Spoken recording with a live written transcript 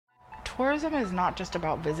Tourism is not just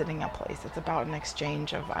about visiting a place, it's about an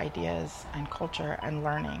exchange of ideas and culture and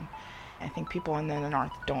learning. I think people in the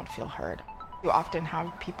North don't feel heard. You often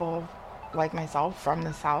have people like myself from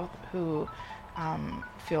the South who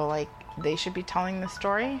feel like they should be telling the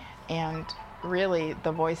story, and really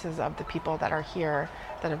the voices of the people that are here,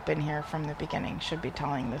 that have been here from the beginning, should be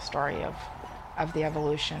telling the story of the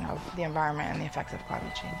evolution of the environment and the effects of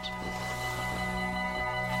climate change.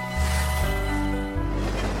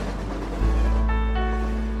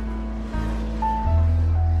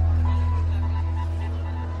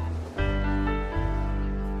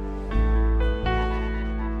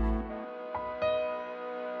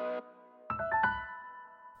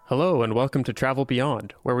 Hello and welcome to Travel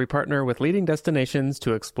Beyond, where we partner with leading destinations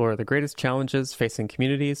to explore the greatest challenges facing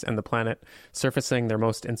communities and the planet, surfacing their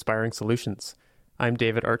most inspiring solutions. I'm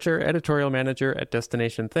David Archer, editorial manager at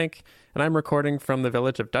Destination Think, and I'm recording from the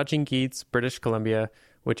village of Dajinggides, British Columbia,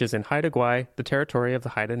 which is in Haida Gwaii, the territory of the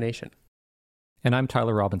Haida Nation. And I'm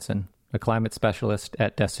Tyler Robinson, a climate specialist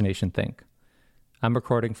at Destination Think. I'm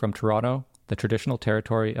recording from Toronto, the traditional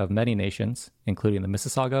territory of many nations, including the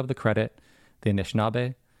Mississauga of the Credit, the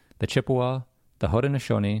Anishinaabe, the Chippewa, the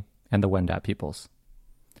Haudenosaunee, and the Wendat peoples.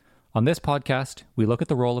 On this podcast, we look at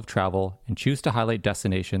the role of travel and choose to highlight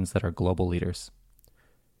destinations that are global leaders.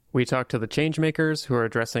 We talk to the changemakers who are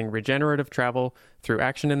addressing regenerative travel through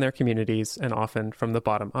action in their communities and often from the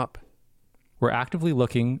bottom up. We're actively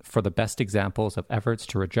looking for the best examples of efforts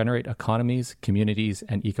to regenerate economies, communities,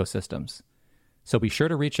 and ecosystems. So be sure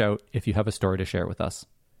to reach out if you have a story to share with us.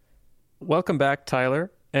 Welcome back,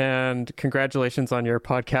 Tyler. And congratulations on your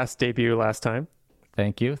podcast debut last time.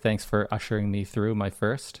 Thank you. Thanks for ushering me through my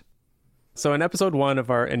first. So in episode 1 of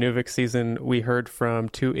our Inuvik season, we heard from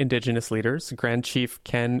 2 Indigenous leaders, Grand Chief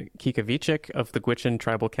Ken Kikavichik of the Gwich'in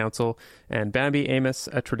Tribal Council and Bambi Amos,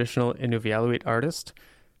 a traditional Inuvialuit artist.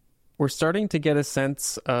 We're starting to get a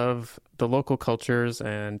sense of the local cultures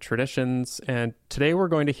and traditions, and today we're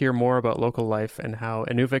going to hear more about local life and how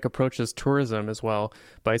Inuvik approaches tourism as well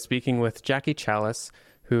by speaking with Jackie Chalice,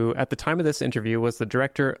 who at the time of this interview was the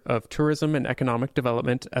Director of Tourism and Economic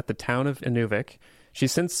Development at the town of Inuvik.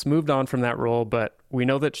 She's since moved on from that role, but we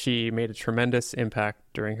know that she made a tremendous impact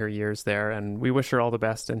during her years there, and we wish her all the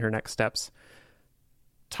best in her next steps.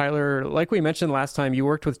 Tyler, like we mentioned last time, you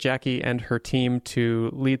worked with Jackie and her team to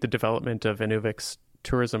lead the development of Inuvik's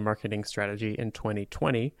tourism marketing strategy in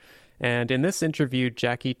 2020. And in this interview,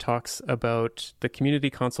 Jackie talks about the community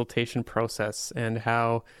consultation process and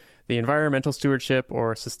how the environmental stewardship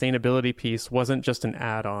or sustainability piece wasn't just an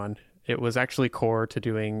add-on. It was actually core to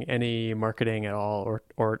doing any marketing at all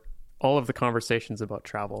or all of the conversations about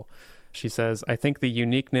travel. She says, I think the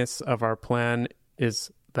uniqueness of our plan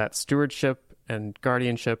is that stewardship and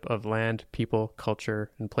guardianship of land, people,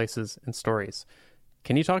 culture, and places and stories.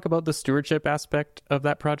 Can you talk about the stewardship aspect of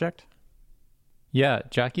that project? Yeah,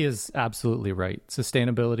 Jackie is absolutely right.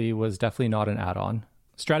 Sustainability was definitely not an add-on.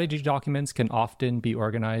 Strategy documents can often be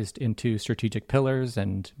organized into strategic pillars,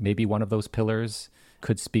 and maybe one of those pillars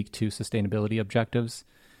could speak to sustainability objectives.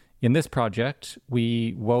 In this project,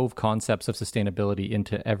 we wove concepts of sustainability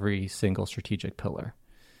into every single strategic pillar.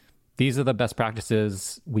 These are the best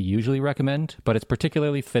practices we usually recommend, but it's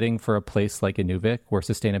particularly fitting for a place like Inuvik, where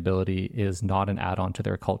sustainability is not an add-on to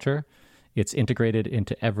their culture. It's integrated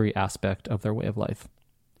into every aspect of their way of life.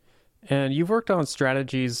 And you've worked on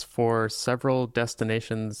strategies for several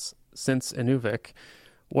destinations since Inuvik.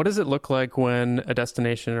 What does it look like when a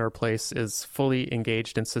destination or place is fully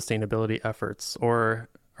engaged in sustainability efforts? Or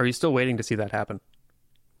are you still waiting to see that happen?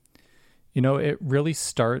 You know, it really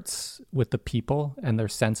starts with the people and their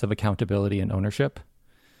sense of accountability and ownership.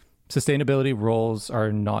 Sustainability roles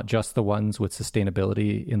are not just the ones with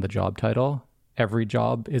sustainability in the job title. Every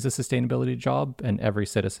job is a sustainability job, and every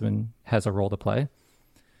citizen has a role to play.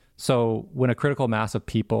 So when a critical mass of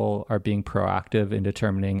people are being proactive in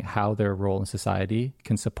determining how their role in society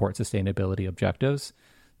can support sustainability objectives,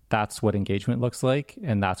 that's what engagement looks like,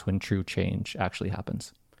 and that's when true change actually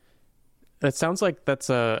happens. It sounds like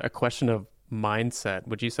that's a question of mindset,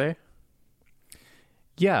 would you say?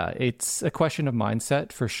 Yeah, it's a question of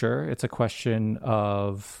mindset for sure. It's a question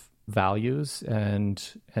of values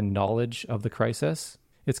and knowledge of the crisis.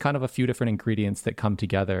 It's kind of a few different ingredients that come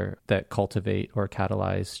together that cultivate or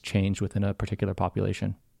catalyze change within a particular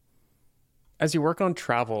population. As you work on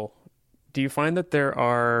travel, do you find that there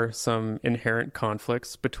are some inherent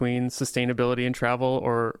conflicts between sustainability and travel,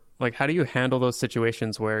 or like how do you handle those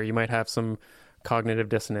situations where you might have some cognitive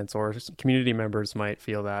dissonance or community members might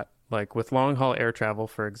feel that, like with long haul air travel,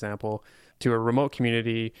 for example, to a remote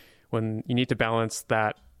community, when you need to balance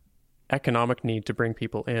that economic need to bring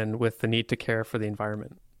people in with the need to care for the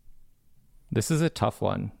environment? This is a tough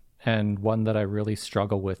one, and one that I really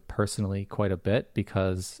struggle with personally quite a bit,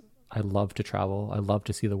 because I love to travel. I love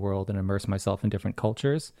to see the world and immerse myself in different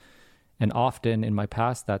cultures. And often in my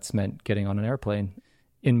past, that's meant getting on an airplane.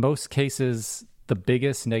 In most cases, the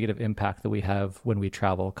biggest negative impact that we have when we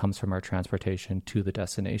travel comes from our transportation to the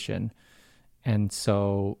destination. And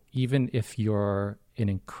so even if you're an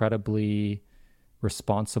incredibly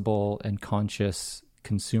responsible and conscious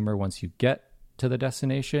consumer once you get to the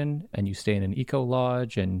destination and you stay in an eco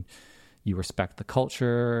lodge and you respect the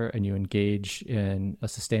culture and you engage in a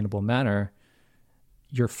sustainable manner,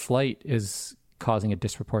 your flight is causing a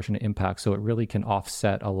disproportionate impact. So it really can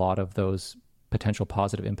offset a lot of those potential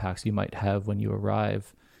positive impacts you might have when you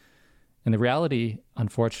arrive. And the reality,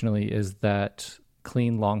 unfortunately, is that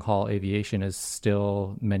clean long-haul aviation is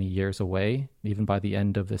still many years away. Even by the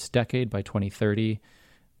end of this decade, by 2030,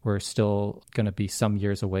 we're still going to be some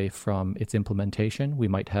years away from its implementation. We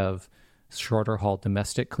might have shorter haul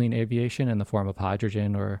domestic clean aviation in the form of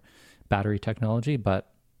hydrogen or battery technology,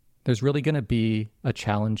 but there's really going to be a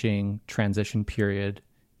challenging transition period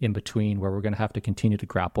in between where we're going to have to continue to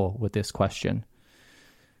grapple with this question.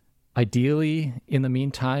 Ideally, in the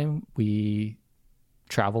meantime, we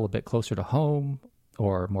travel a bit closer to home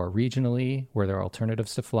or more regionally where there are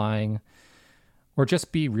alternatives to flying, or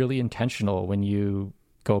just be really intentional when you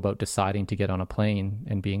go about deciding to get on a plane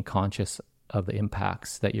and being conscious of the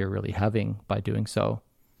impacts that you're really having by doing so.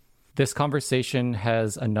 This conversation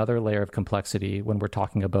has another layer of complexity when we're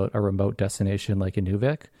talking about a remote destination like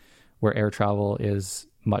Inuvik, where air travel is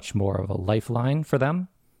much more of a lifeline for them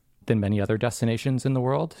than many other destinations in the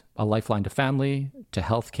world, a lifeline to family, to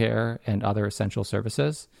healthcare, and other essential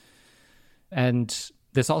services. And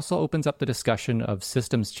this also opens up the discussion of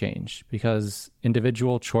systems change, because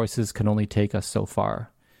individual choices can only take us so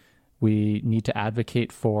far. We need to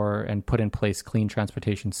advocate for and put in place clean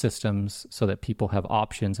transportation systems so that people have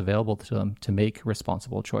options available to them to make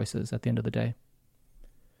responsible choices at the end of the day.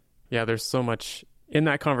 Yeah, there's so much in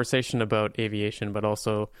that conversation about aviation, but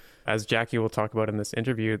also, as Jackie will talk about in this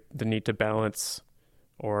interview, the need to balance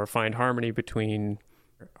or find harmony between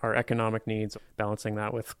our economic needs, balancing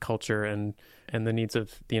that with culture and the needs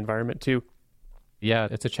of the environment too. Yeah,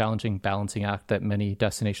 it's a challenging balancing act that many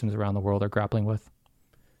destinations around the world are grappling with.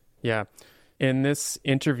 Yeah. In this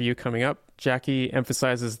interview coming up, Jackie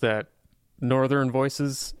emphasizes that Northern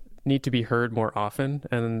voices need to be heard more often.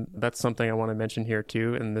 And that's something I want to mention here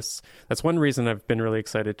too. And that's one reason I've been really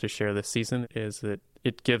excited to share this season, is that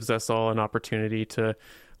it gives us all an opportunity to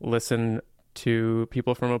listen to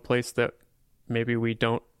people from a place that maybe we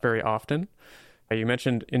don't very often. You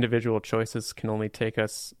mentioned individual choices can only take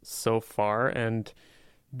us so far. And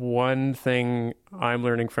one thing I'm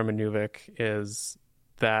learning from Inuvik is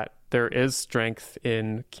that there is strength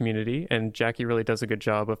in community, and Jackie really does a good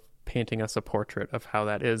job of painting us a portrait of how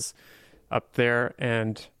that is up there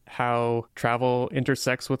and how travel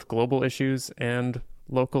intersects with global issues and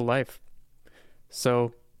local life.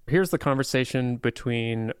 So here's the conversation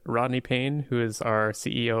between Rodney Payne, who is our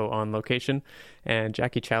CEO on location, and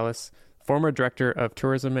Jackie Chalice, former Director of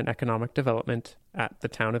Tourism and Economic Development at the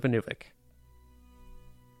town of Inuvik.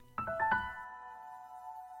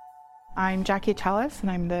 I'm Jackie Chalice,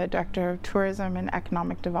 and I'm the Director of Tourism and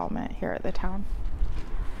Economic Development here at the town.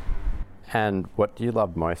 And what do you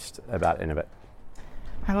love most about Inuvik?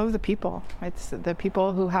 I love the people. It's the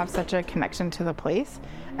people who have such a connection to the place,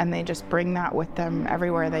 and they just bring that with them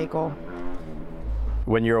everywhere they go.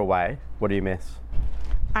 When you're away, what do you miss?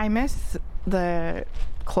 I miss the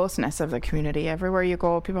closeness of the community. Everywhere you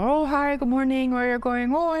go, people, oh, hi, good morning, where you're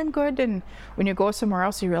going, oh, I'm good. And when you go somewhere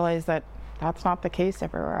else, you realize that that's not the case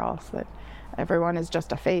everywhere else, that everyone is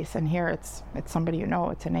just a face. And here it's somebody you know,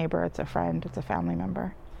 it's a neighbor, it's a friend, it's a family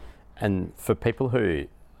member. And for people who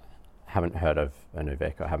haven't heard of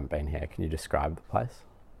Inuvik or haven't been here, can you describe the place?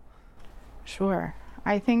 Sure.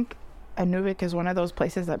 I think Inuvik is one of those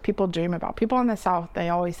places that people dream about. People in the South, they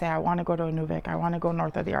always say, I want to go to Inuvik, I want to go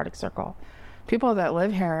north of the Arctic Circle. People that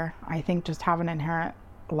live here, I think, just have an inherent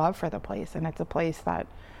love for the place. And it's a place that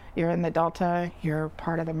you're in the Delta, you're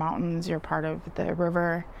part of the mountains, you're part of the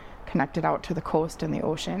river, connected out to the coast and the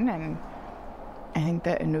ocean. And I think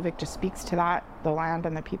that Inuvik just speaks to that, the land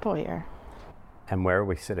and the people here. And where are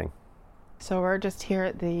we sitting? So we're just here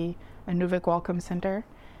at the Inuvik Welcome Center,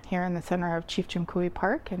 here in the center of Chief Jimkui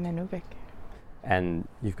Park in Inuvik. And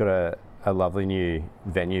you've got a lovely new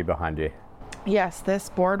venue behind you. Yes,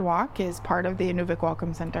 this boardwalk is part of the Inuvik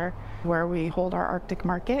Welcome Center, where we hold our Arctic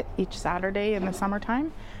market each Saturday in the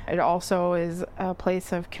summertime. It also is a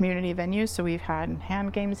place of community venues, so we've had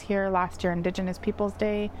hand games here. Last year, Indigenous Peoples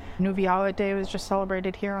Day. Inuvialuit Day was just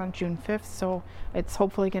celebrated here on June 5th, so it's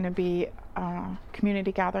hopefully going to be a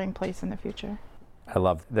community gathering place in the future. I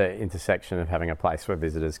love the intersection of having a place where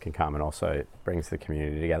visitors can come and also brings the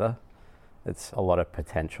community together. It's a lot of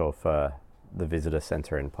potential for the visitor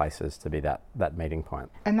centre in places to be that meeting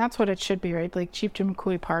point. And that's what it should be, right? Like Chief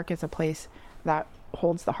Jimikuli Park is a place that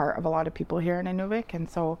holds the heart of a lot of people here in Inuvik, and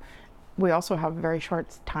so we also have a very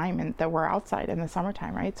short time that we're outside in the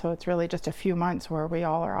summertime, right? So it's really just a few months where we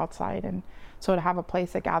all are outside, and so to have a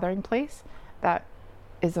place, a gathering place, that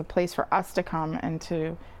is a place for us to come and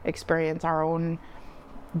to experience our own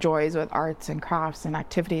joys with arts and crafts and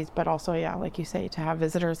activities, but also, yeah, like you say, to have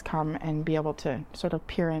visitors come and be able to sort of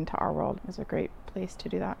peer into our world is a great place to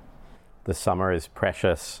do that. The summer is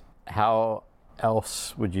precious. How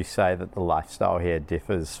else would you say that the lifestyle here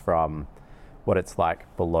differs from what it's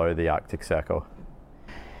like below the Arctic Circle?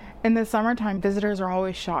 In the summertime, visitors are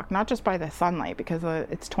always shocked, not just by the sunlight, because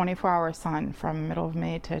it's 24-hour sun from middle of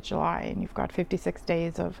May to July, and you've got 56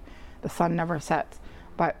 days of the sun never sets.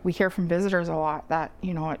 But we hear from visitors a lot that,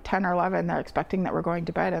 at 10 or 11, they're expecting that we're going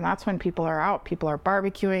to bed. And that's when people are out. People are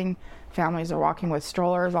barbecuing. Families are walking with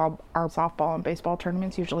strollers. Our softball and baseball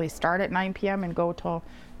tournaments usually start at 9 p.m. and go till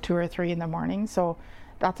 2 or 3 in the morning. So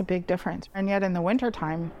that's a big difference. And yet in the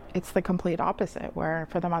wintertime, it's the complete opposite, where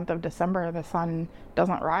for the month of December, the sun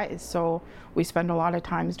doesn't rise. So we spend a lot of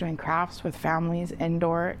times doing crafts with families,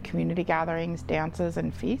 indoor community gatherings, dances,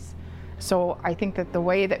 and feasts. So I think that the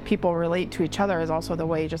way that people relate to each other is also the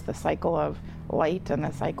way just the cycle of light and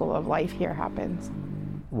the cycle of life here happens.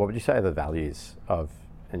 What would you say are the values of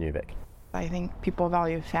Inuvik? I think people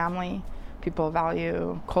value family, people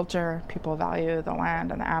value culture, people value the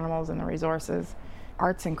land and the animals and the resources.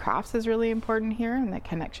 Arts and crafts is really important here, and the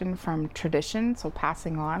connection from tradition, so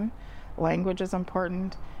passing on. Language is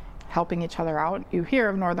important, helping each other out. You hear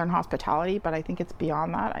of Northern hospitality, but I think it's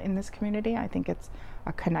beyond that in this community. I think it's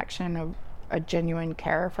a connection of a genuine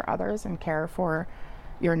care for others and care for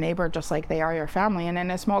your neighbor just like they are your family. And in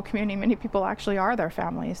a small community, many people actually are their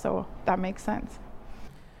family, so that makes sense.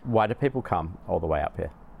 Why do people come all the way up here?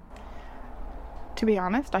 To be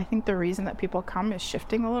honest, I think the reason that people come is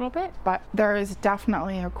shifting a little bit, but there is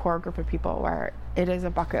definitely a core group of people where it is a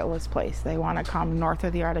bucket list place. They want to come north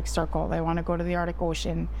of the Arctic Circle, they want to go to the Arctic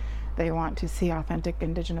Ocean, they want to see authentic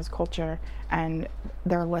Indigenous culture, and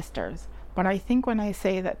they're listers. But I think when I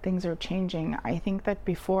say that things are changing, I think that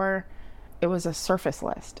before it was a surface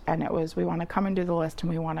list, and it was, we want to come and do the list and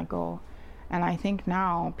we want to go. And I think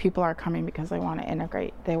now people are coming because they want to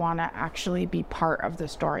integrate. They want to actually be part of the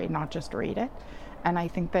story, not just read it. And I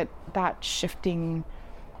think that that shifting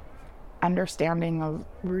understanding of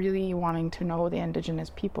really wanting to know the Indigenous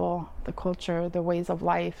people, the culture, the ways of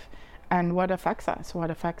life, and what affects us, what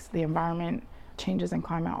affects the environment, changes in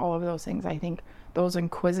climate, all of those things. I think those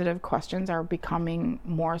inquisitive questions are becoming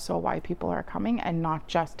more so why people are coming, and not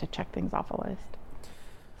just to check things off a list.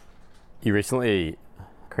 You recently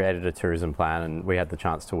created a tourism plan, and we had the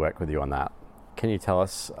chance to work with you on that. Can you tell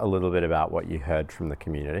us a little bit about what you heard from the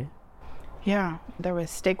community? Yeah, there was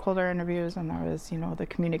stakeholder interviews, and there was, the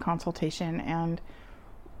community consultation. And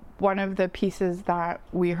one of the pieces that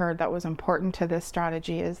we heard that was important to this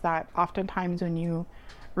strategy is that oftentimes when you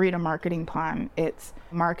read a marketing plan, it's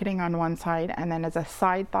marketing on one side, and then as a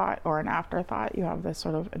side thought or an afterthought, you have this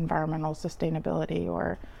sort of environmental sustainability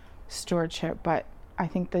or stewardship. But I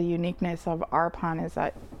think the uniqueness of our plan is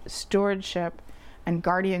that stewardship and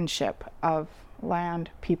guardianship of land,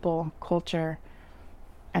 people, culture,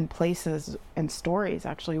 and places and stories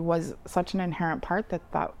actually was such an inherent part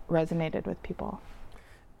that resonated with people.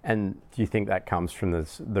 And do you think that comes from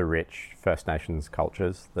the rich First Nations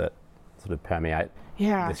cultures that sort of permeate this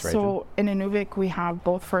region? So in Inuvik we have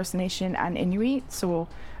both First Nation and Inuit. So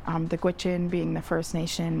the Gwich'in being the First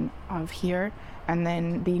Nation of here, and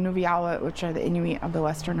then the Inuvialuit, which are the Inuit of the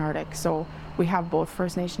Western Arctic. So we have both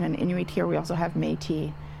First Nation and Inuit here. We also have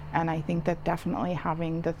Métis. And I think that definitely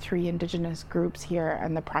having the 3 Indigenous groups here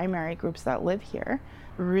and the primary groups that live here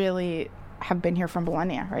really have been here for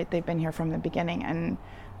millennia, right? They've been here from the beginning, and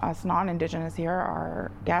us non-Indigenous here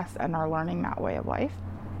are guests and are learning that way of life.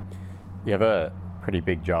 You have a pretty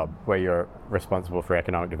big job where you're responsible for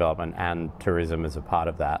economic development and tourism as a part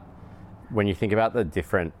of that. When you think about the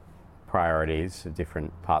different priorities of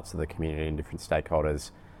different parts of the community and different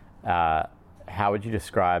stakeholders, how would you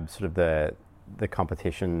describe sort of the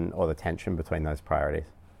competition or the tension between those priorities?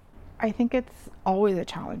 I think it's always a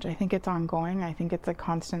challenge. I think it's ongoing. I think it's a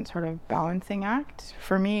constant sort of balancing act.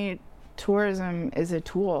 For me, tourism is a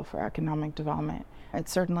tool for economic development.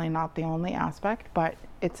 It's certainly not the only aspect, but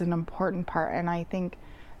it's an important part. And I think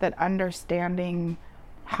that understanding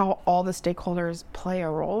how all the stakeholders play a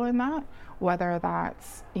role in that, whether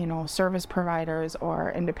that's, service providers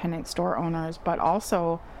or independent store owners, but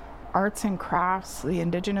also arts and crafts, the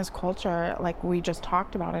indigenous culture, like we just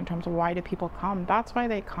talked about in terms of why do people come, that's why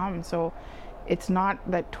they come. So it's not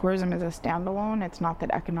that tourism is a standalone, it's not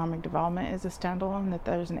that economic development is a standalone, that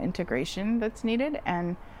there's an integration that's needed.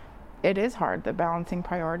 And it is hard, the balancing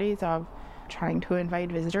priorities of trying to invite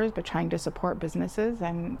visitors but trying to support businesses.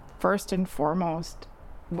 And first and foremost,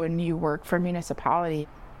 when you work for a municipality,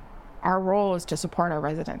 our role is to support our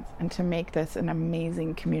residents and to make this an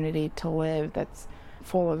amazing community to live that's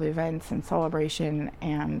full of events and celebration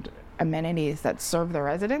and amenities that serve the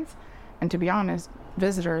residents. And to be honest,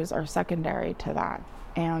 visitors are secondary to that.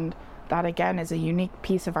 And that again is a unique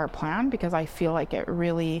piece of our plan, because I feel like it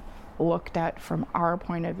really looked at from our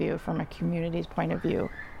point of view, from a community's point of view,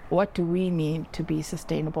 what do we need to be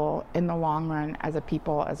sustainable in the long run as a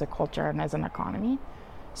people, as a culture, and as an economy.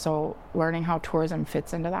 So learning how tourism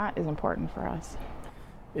fits into that is important for us.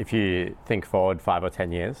 If you think forward 5 or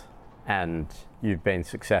 10 years and you've been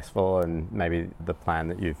successful and maybe the plan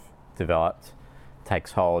that you've developed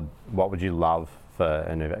takes hold, what would you love for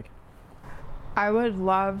Inuvik? I would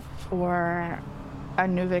love for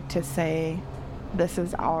Inuvik to say, this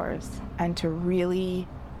is ours, and to really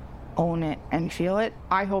own it and feel it.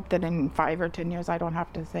 I hope that in 5 or 10 years I don't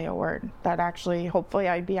have to say a word, that actually hopefully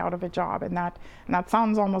I'd be out of a job, and that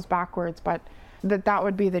sounds almost backwards, but that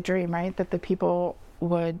would be the dream, right? That the people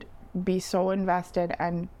would be so invested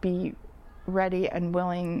and be ready and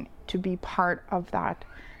willing to be part of that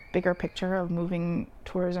bigger picture of moving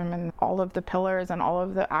tourism and all of the pillars and all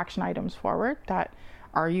of the action items forward, that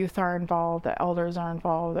our youth are involved, the elders are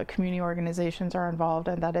involved, the community organizations are involved,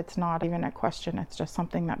 and that it's not even a question, it's just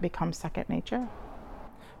something that becomes second nature.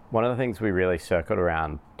 One of the things we really circled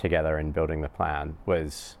around together in building the plan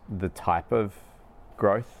was the type of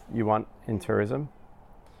growth you want in tourism.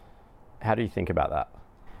 How do you think about that?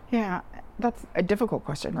 Yeah, that's a difficult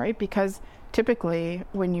question, right? Because typically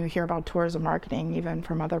when you hear about tourism marketing, even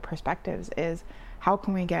from other perspectives, is how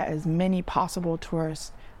can we get as many possible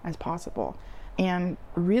tourists as possible? And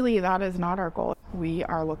really that is not our goal. We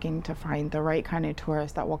are looking to find the right kind of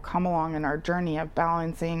tourists that will come along in our journey of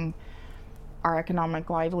balancing our economic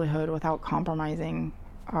livelihood without compromising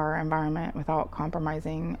our environment, without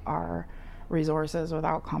compromising our resources,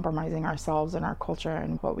 without compromising ourselves and our culture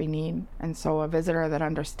and what we need. And so a visitor that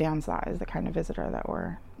understands that is the kind of visitor that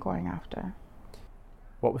we're going after.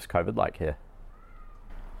 What was COVID like here?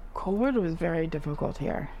 COVID was very difficult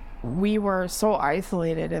here. We were so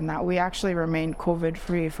isolated in that we actually remained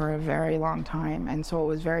COVID-free for a very long time. And so it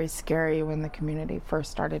was very scary when the community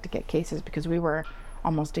first started to get cases, because we were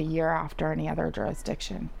almost a year after any other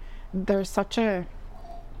jurisdiction. There's such a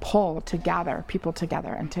pull to gather people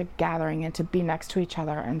together and to gathering and to be next to each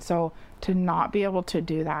other. And so to not be able to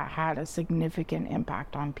do that had a significant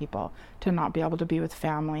impact on people, to not be able to be with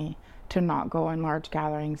family, to not go in large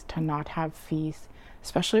gatherings, to not have feasts,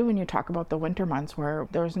 especially when you talk about the winter months where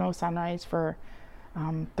there's no sunrise for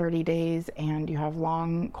 30 days and you have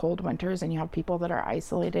long cold winters and you have people that are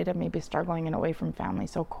isolated and maybe struggling and away from family.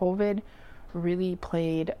 So COVID really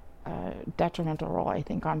played a detrimental role, I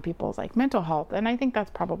think, on people's mental health. And I think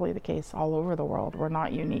that's probably the case all over the world. We're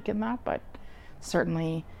not unique in that, but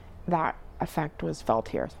certainly that effect was felt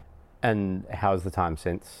here. And how's the time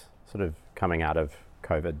since sort of coming out of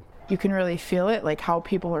COVID? You can really feel it, how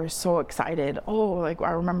people are so excited.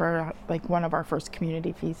 I remember one of our first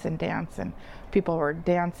community feasts and dance, and people were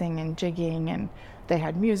dancing and jigging, and they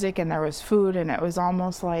had music and there was food, and it was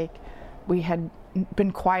almost like we had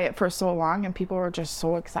been quiet for so long and people were just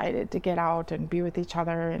so excited to get out and be with each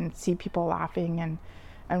other and see people laughing,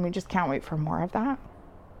 and we just can't wait for more of that.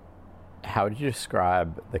 How would you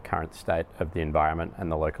describe the current state of the environment and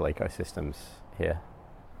the local ecosystems here?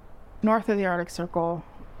 North of the Arctic Circle,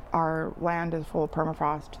 our land is full of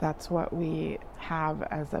permafrost. That's what we have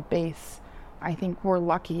as a base. I think we're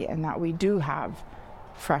lucky in that we do have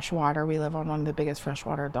fresh water. We live on one of the biggest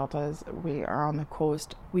freshwater deltas. We are on the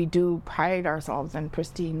coast. We do pride ourselves in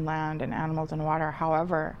pristine land and animals and water.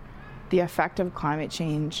 However, the effect of climate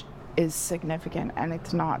change is significant, and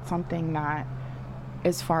it's not something that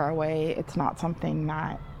is far away. It's not something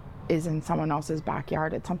that is in someone else's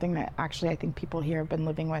backyard. It's something that actually I think people here have been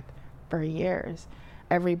living with for years.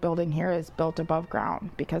 Every building here is built above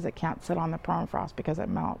ground because it can't sit on the permafrost because it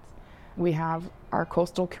melts. We have our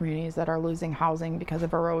coastal communities that are losing housing because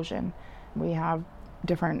of erosion. We have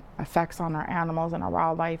different effects on our animals and our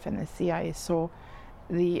wildlife and the sea ice. So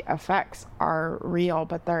the effects are real,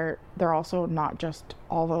 but they're also not just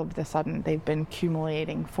all of the sudden. They've been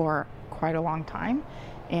accumulating for quite a long time,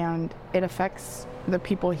 and it affects the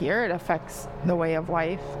people here. It affects the way of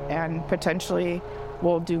life, and potentially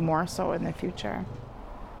will do more so in the future.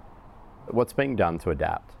 What's being done to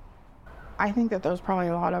adapt? I think that there's probably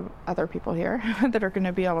a lot of other people here that are going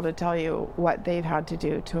to be able to tell you what they've had to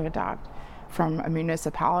do to adapt. From a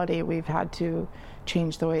municipality, we've had to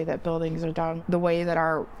change the way that buildings are done, the way that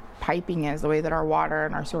our piping is, the way that our water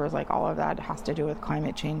and our sewers, like all of that has to do with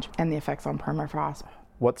climate change and the effects on permafrost.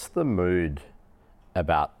 What's the mood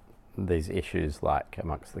about these issues like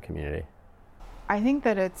amongst the community? I think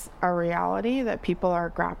that it's a reality that people are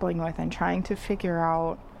grappling with and trying to figure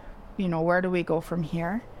out, where do we go from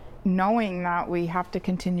here? Knowing that we have to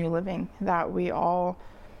continue living, that we all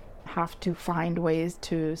have to find ways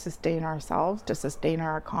to sustain ourselves, to sustain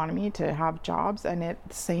our economy, to have jobs, and at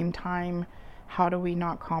the same time, how do we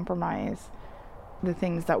not compromise the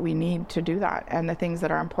things that we need to do that, and the things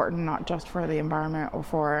that are important not just for the environment or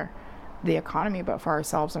for the economy, but for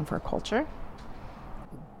ourselves and for culture.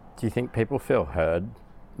 Do you think people feel heard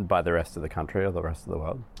by the rest of the country or the rest of the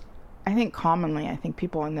world? I think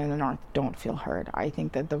people in the North don't feel heard. I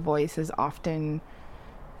think that the voice is often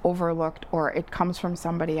overlooked, or it comes from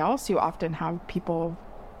somebody else. You often have people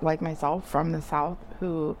like myself from the South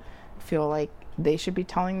who feel like they should be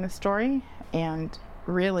telling the story, and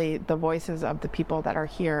really the voices of the people that are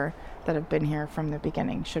here, that have been here from the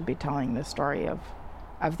beginning, should be telling the story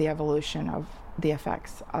of the evolution of the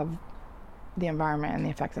effects of the environment and the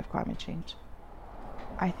effects of climate change.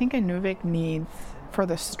 I think Inuvik needs for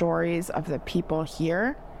the stories of the people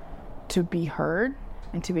here to be heard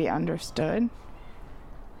and to be understood,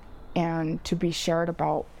 and to be shared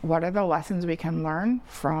about what are the lessons we can learn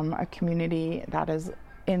from a community that is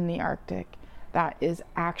in the Arctic, that is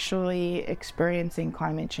actually experiencing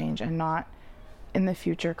climate change, and not in the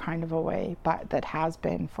future kind of a way, but that has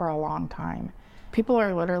been for a long time. People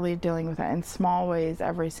are literally dealing with it in small ways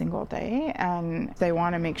every single day, and they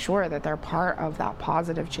want to make sure that they're part of that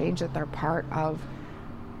positive change, that they're part of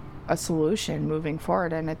a solution moving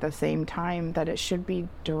forward, and at the same time that it should be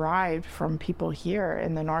derived from people here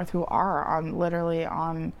in the North who are literally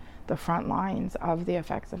on the front lines of the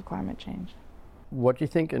effects of climate change. What do you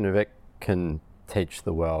think Inuvik can teach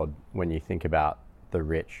the world when you think about the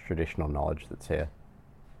rich traditional knowledge that's here?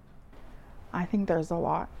 I think there's a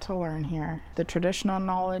lot to learn here. The traditional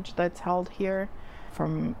knowledge that's held here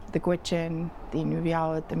from the Gwich'in, the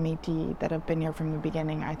Inuvialuit, the Métis that have been here from the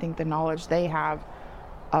beginning, I think the knowledge they have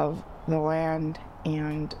of the land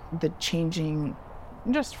and the changing,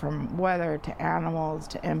 just from weather to animals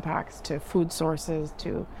to impacts to food sources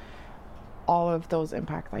to all of those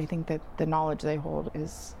impacts, I think that the knowledge they hold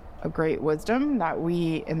is a great wisdom that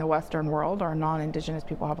we in the Western world, or non-Indigenous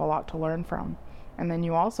people, have a lot to learn from. And then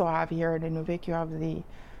you also have here at Inuvik, you have the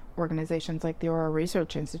organizations like the Aurora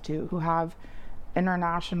Research Institute, who have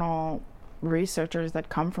international researchers that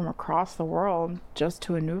come from across the world just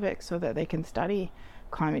to Inuvik so that they can study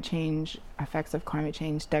climate change, effects of climate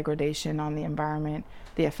change, degradation on the environment,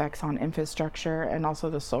 the effects on infrastructure, and also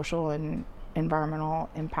the social and environmental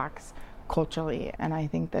impacts culturally. And I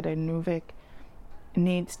think that Inuvik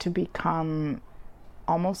needs to become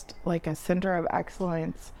almost like a center of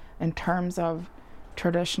excellence in terms of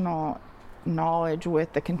traditional knowledge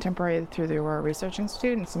with the contemporary through the Aurora Research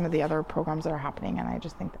Institute and some of the other programs that are happening. And I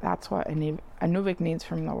just think that's what Inuvik needs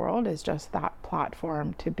from the world, is just that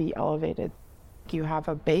platform to be elevated. You have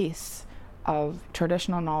a base of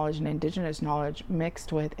traditional knowledge and Indigenous knowledge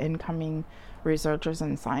mixed with incoming researchers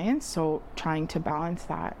in science, so trying to balance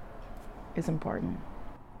that is important.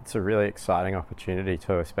 It's a really exciting opportunity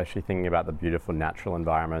too, especially thinking about the beautiful natural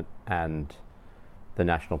environment and the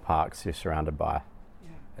national parks you're surrounded by.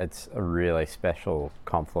 Yeah. It's a really special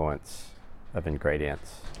confluence of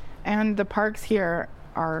ingredients. And the parks here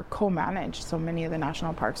are co-managed, so many of the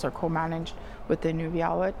national parks are co-managed with the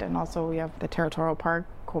Inuvialuit, and also we have the territorial park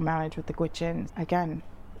co-managed with the Gwich'in. Again,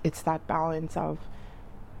 it's that balance of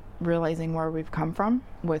realizing where we've come from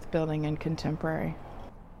with building in contemporary.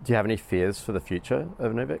 Do you have any fears for the future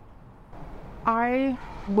of Inuvik? I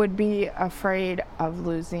would be afraid of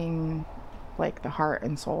losing the heart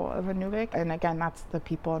and soul of Inuvik. And again, that's the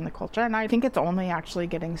people and the culture. And I think it's only actually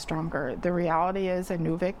getting stronger. The reality is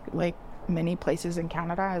Inuvik, like many places in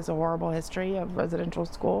Canada, has a horrible history of residential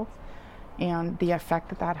schools and the effect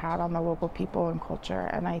that that had on the local people and culture.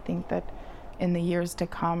 And I think that in the years to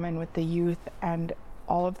come, and with the youth and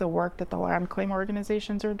all of the work that the land claim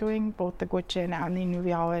organizations are doing, both the Gwich'in and the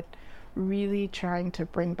Inuvialuit, really trying to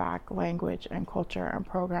bring back language and culture and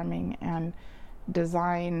programming and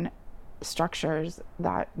design structures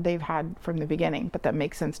that they've had from the beginning, but that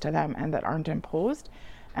make sense to them and that aren't imposed.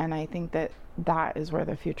 And I think that that is where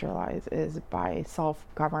the future lies, is by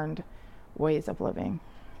self-governed ways of living.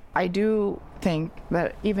 I do think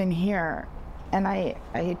that even here, and I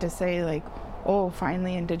hate to say like, oh,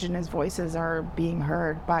 finally Indigenous voices are being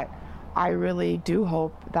heard, but I really do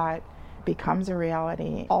hope that becomes a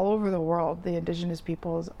reality. All over the world, the Indigenous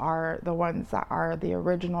peoples are the ones that are the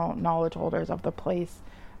original knowledge holders of the place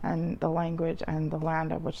and the language and the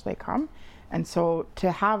land of which they come. And so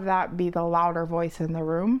to have that be the louder voice in the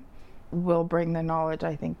room will bring the knowledge,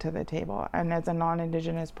 I think, to the table. And as a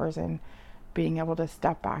non-Indigenous person, being able to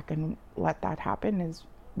step back and let that happen is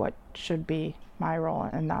what should be my role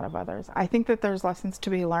and that of others. I think that there's lessons to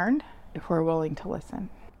be learned if we're willing to listen.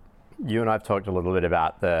 You and I have talked a little bit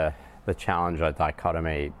about the challenge or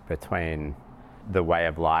dichotomy between the way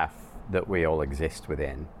of life that we all exist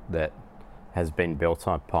within, that has been built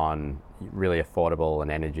upon really affordable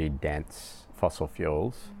and energy-dense fossil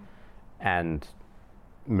fuels, and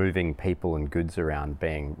moving people and goods around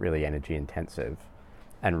being really energy-intensive,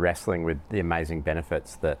 and wrestling with the amazing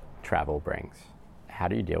benefits that travel brings. How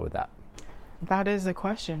do you deal with that? That is a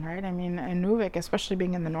question, right? I mean, Inuvik, especially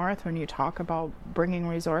being in the north, when you talk about bringing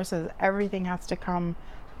resources, everything has to come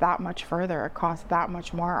that much further. It costs that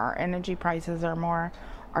much more. Our energy prices are more,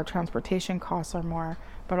 our transportation costs are more,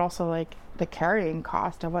 but also like the carrying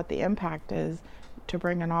cost of what the impact is to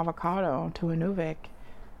bring an avocado to Inuvik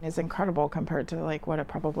is incredible compared to like what it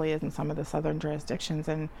probably is in some of the southern jurisdictions.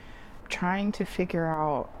 And trying to figure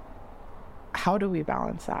out, how do we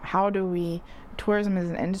balance that? Tourism is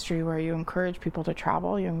an industry where you encourage people to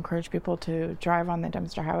travel, you encourage people to drive on the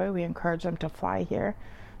Dempster Highway, we encourage them to fly here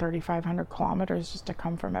 3,500 kilometers just to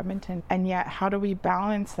come from Edmonton. And yet, how do we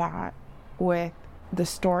balance that with the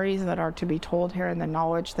stories that are to be told here and the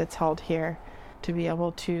knowledge that's held here, to be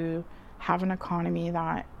able to have an economy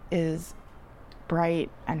that is bright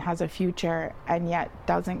and has a future and yet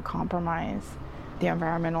doesn't compromise the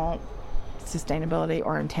environmental sustainability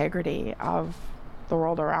or integrity of the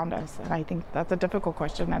world around us? And I think that's a difficult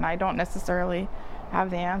question, and I don't necessarily have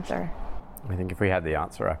the answer. I think if we had the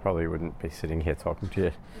answer, I probably wouldn't be sitting here talking to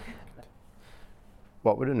you.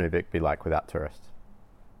 What would Inuvik be like without tourists?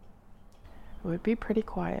 It would be pretty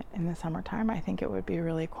quiet in the summertime. I think it would be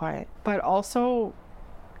really quiet. But also,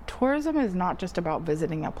 tourism is not just about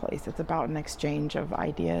visiting a place. It's about an exchange of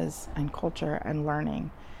ideas and culture and learning.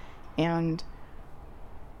 And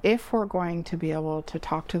if we're going to be able to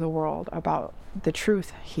talk to the world about the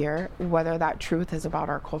truth here, whether that truth is about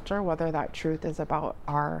our culture, whether that truth is about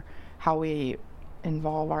how we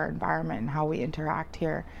involve our environment and how we interact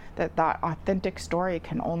here, that authentic story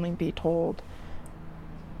can only be told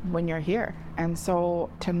when you're here. And so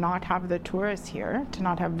to not have the tourists here, to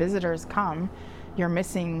not have visitors come, you're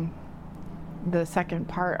missing the second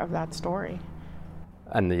part of that story.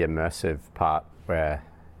 And the immersive part where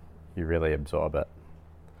you really absorb it.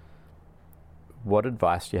 What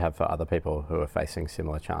advice do you have for other people who are facing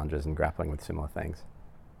similar challenges and grappling with similar things?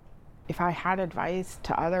 If I had advice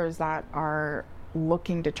to others that are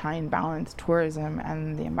looking to try and balance tourism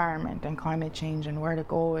and the environment and climate change and where to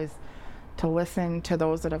go, is to listen to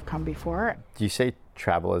those that have come before. Do you see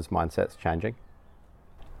travelers' mindsets changing?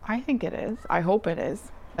 I think it is. I hope it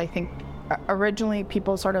is. I think originally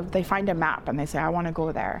people they find a map and they say, I want to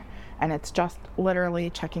go there. And it's just literally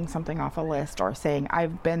checking something off a list or saying,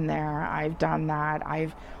 I've been there, I've done that,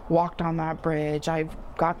 I've walked on that bridge, I've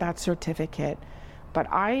got that certificate.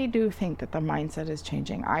 But I do think that the mindset is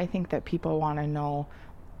changing. I think that people want to know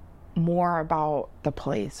more about the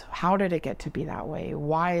place. How did it get to be that way?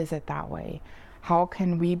 Why is it that way? How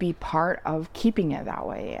can we be part of keeping it that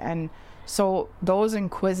way? And so those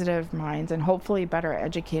inquisitive minds and hopefully better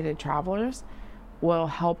educated travelers will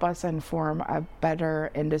help us inform a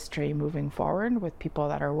better industry moving forward, with people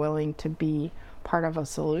that are willing to be part of a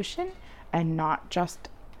solution and not just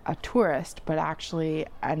a tourist, but actually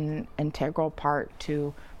an integral part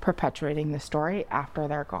to perpetuating the story after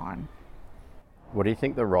they're gone. What do you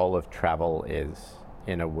think the role of travel is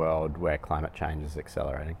in a world where climate change is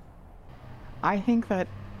accelerating? I think that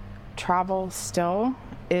travel still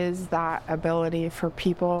is that ability for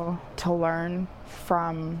people to learn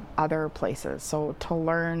from other places. So to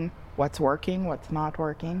learn what's working, what's not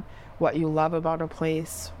working, what you love about a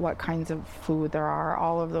place, what kinds of food there are,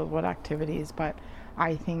 all of what activities. But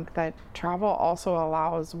I think that travel also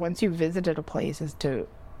allows, once you've visited a place, is to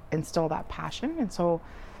instill that passion. And so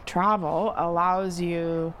travel allows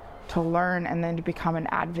you to learn and then to become an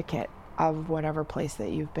advocate of whatever place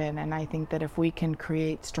that you've been. And I think that if we can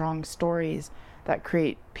create strong stories that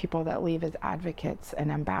create people that leave as advocates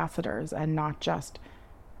and ambassadors and not just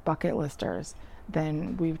bucket listers,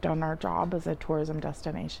 then we've done our job as a tourism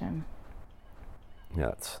destination. Yeah,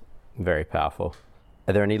 that's very powerful.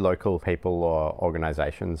 Are there any local people or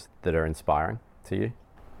organizations that are inspiring to you?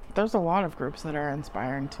 There's a lot of groups that are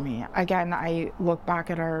inspiring to me. Again, I look back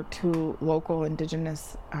at our 2 local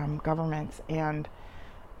Indigenous governments, and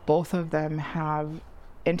both of them have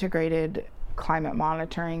integrated climate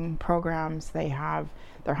monitoring programs. They have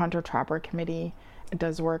their Hunter-Trapper Committee. It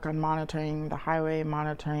does work on monitoring the highway,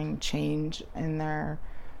 monitoring change in their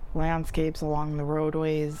landscapes, along the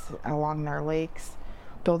roadways, along their lakes,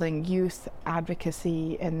 building youth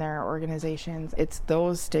advocacy in their organizations. It's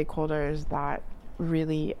those stakeholders that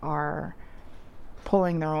really are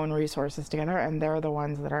pulling their own resources together, and they're the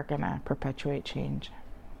ones that are going to perpetuate change.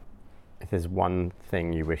 If there's one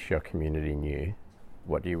thing you wish your community knew,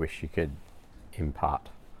 what do you wish you could impart?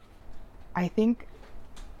 I think,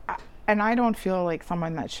 and I don't feel like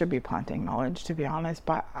someone that should be planting knowledge, to be honest,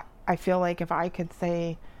 but I feel like if I could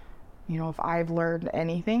say, if I've learned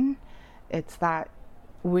anything, it's that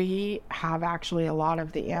we have actually a lot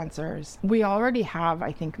of the answers. We already have,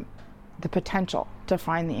 I think, the potential to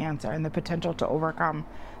find the answer and the potential to overcome.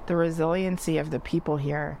 The resiliency of the people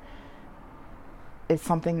here is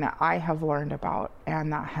something that I have learned about,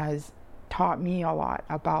 and that has taught me a lot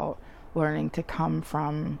about learning to come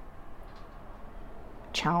from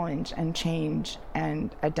challenge and change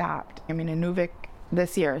and adapt. I mean, Inuvik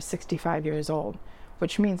this year is 65 years old,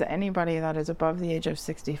 which means that anybody that is above the age of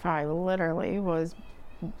 65 literally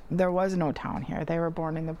there was no town here. They were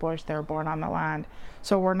born in the bush, they were born on the land.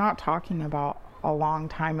 So we're not talking about a long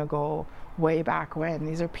time ago, way back when.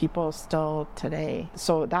 These are people still today.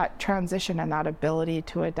 So that transition and that ability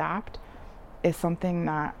to adapt is something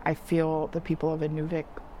that I feel the people of Inuvik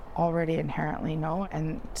already inherently know.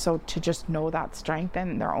 And so to just know that strength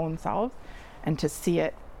in their own selves and to see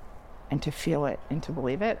it and to feel it and to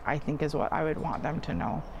believe it, I think is what I would want them to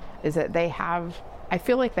know, is that I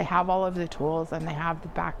feel like they have all of the tools, and they have the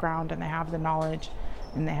background, and they have the knowledge,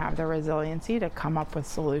 and they have the resiliency to come up with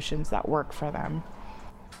solutions that work for them.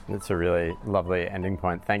 It's a really lovely ending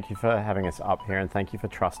point. Thank you for having us up here, and thank you for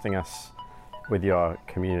trusting us with your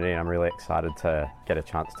community. And I'm really excited to get a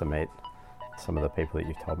chance to meet some of the people that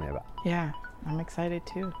you've told me about. Yeah, I'm excited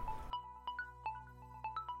too.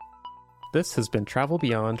 This has been Travel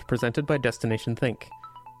Beyond, presented by Destination Think.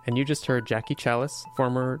 And you just heard Jackie Chalice,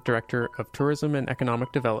 former Director of Tourism and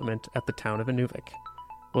Economic Development at the town of Inuvik.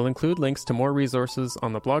 We'll include links to more resources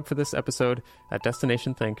on the blog for this episode at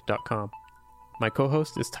destinationthink.com. My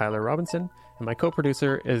co-host is Tyler Robinson, and my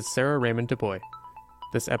co-producer is Sarah Raymond DuBois.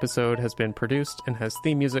 This episode has been produced and has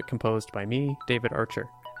theme music composed by me, David Archer.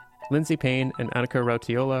 Lindsay Payne and Annika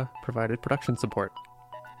Rautiola provided production support.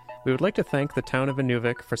 We would like to thank the town of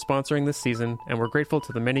Inuvik for sponsoring this season, and we're grateful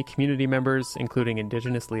to the many community members, including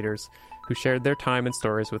Indigenous leaders, who shared their time and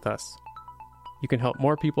stories with us. You can help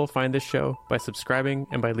more people find this show by subscribing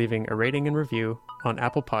and by leaving a rating and review on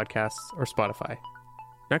Apple Podcasts or Spotify.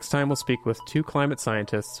 Next time, we'll speak with 2 climate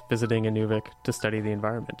scientists visiting Inuvik to study the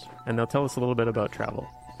environment, and they'll tell us a little bit about travel.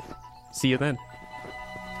 See you then.